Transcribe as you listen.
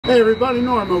Hey everybody,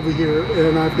 Norm over here,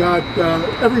 and I've got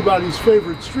everybody's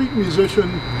favorite street musician,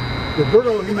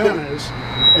 Roberto Jimenez,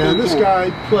 and this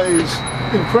guy plays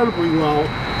incredibly well,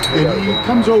 and he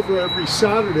comes over every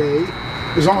Saturday,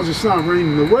 as long as it's not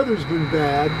raining. The weather's been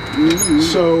bad,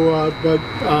 so, but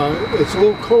it's a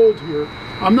little cold here.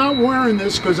 I'm not wearing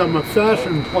this because I'm a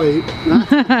fashion plate.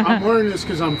 I'm wearing this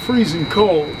because I'm freezing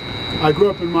cold. I grew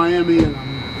up in Miami and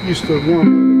I'm used to warm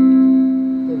weather.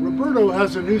 Roberto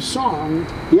has a new song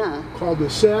called The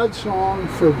Sad Song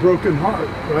for a Broken Heart,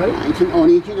 right? It's an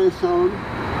original song.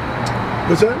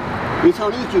 What's that? It's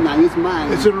original, it's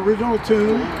mine. It's an original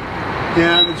tune,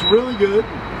 and it's really good.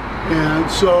 And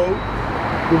so,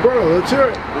 Roberto, let's hear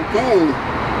it. Okay.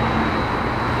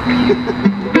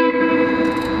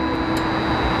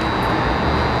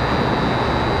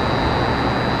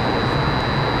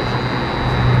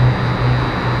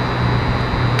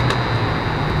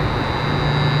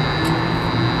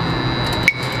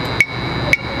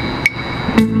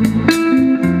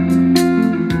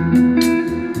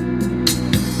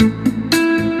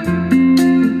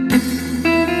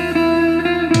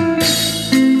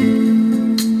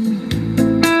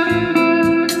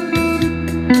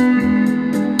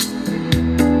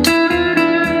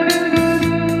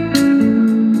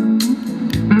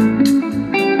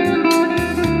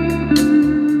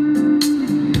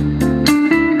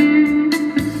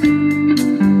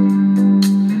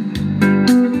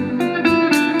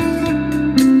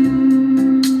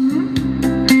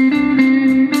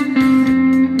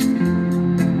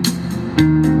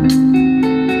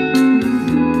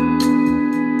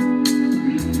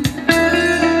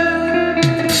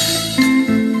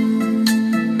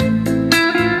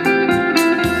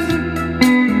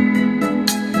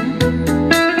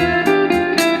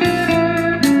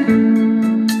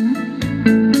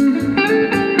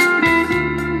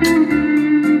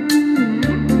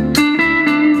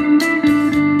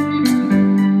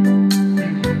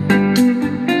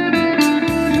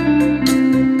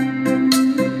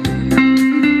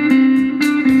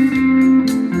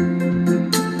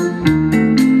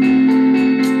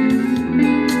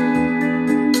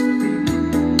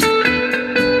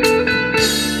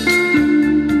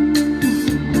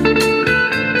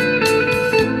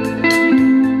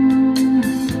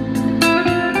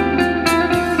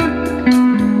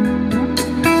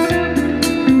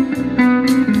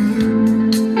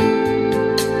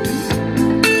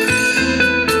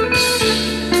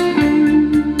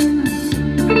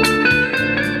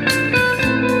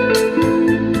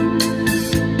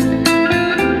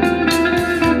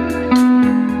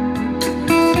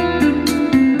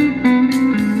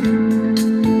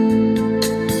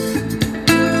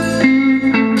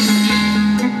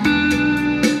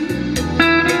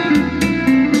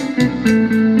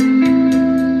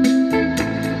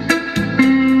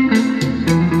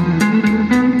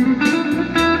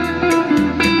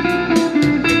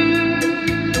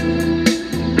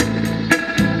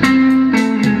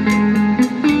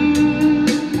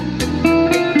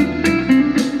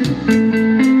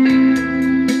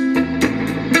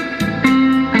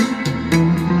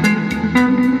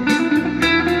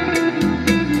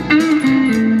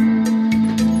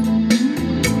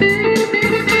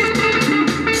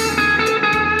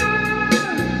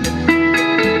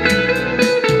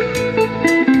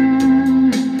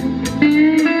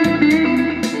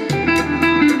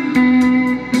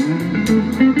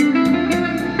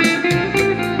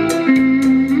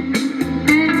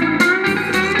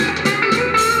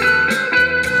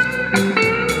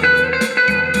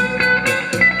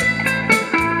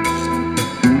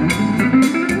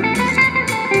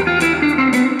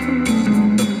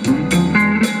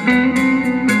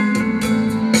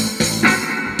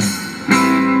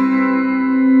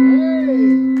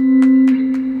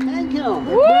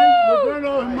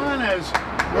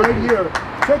 Right here.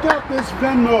 Check out this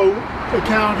Venmo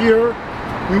account here.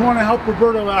 We want to help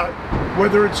Roberto out.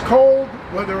 Whether it's cold,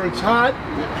 whether it's hot,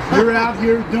 you're out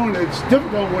here doing it. It's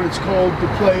difficult when it's cold to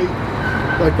play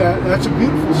like that. That's a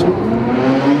beautiful song.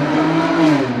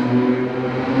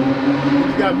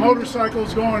 You got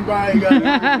motorcycles going by. You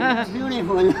got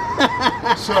beautiful.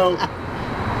 So,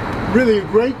 really a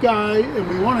great guy, and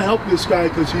we want to help this guy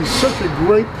because he's such a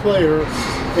great player,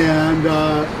 and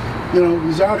you know,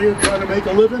 he's out here trying to make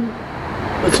a living.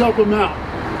 Let's help him out.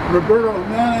 Roberto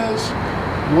Jimenez,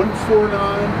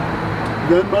 149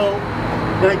 Venmo.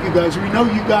 Thank you guys. We know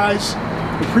you guys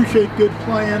appreciate good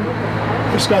playing.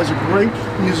 This guy's a great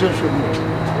musician.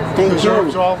 He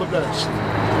deserves all the best.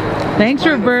 Thanks,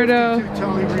 Roberto.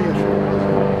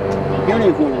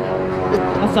 Beautiful.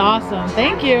 That's awesome.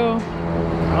 Thank you.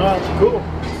 All right, cool.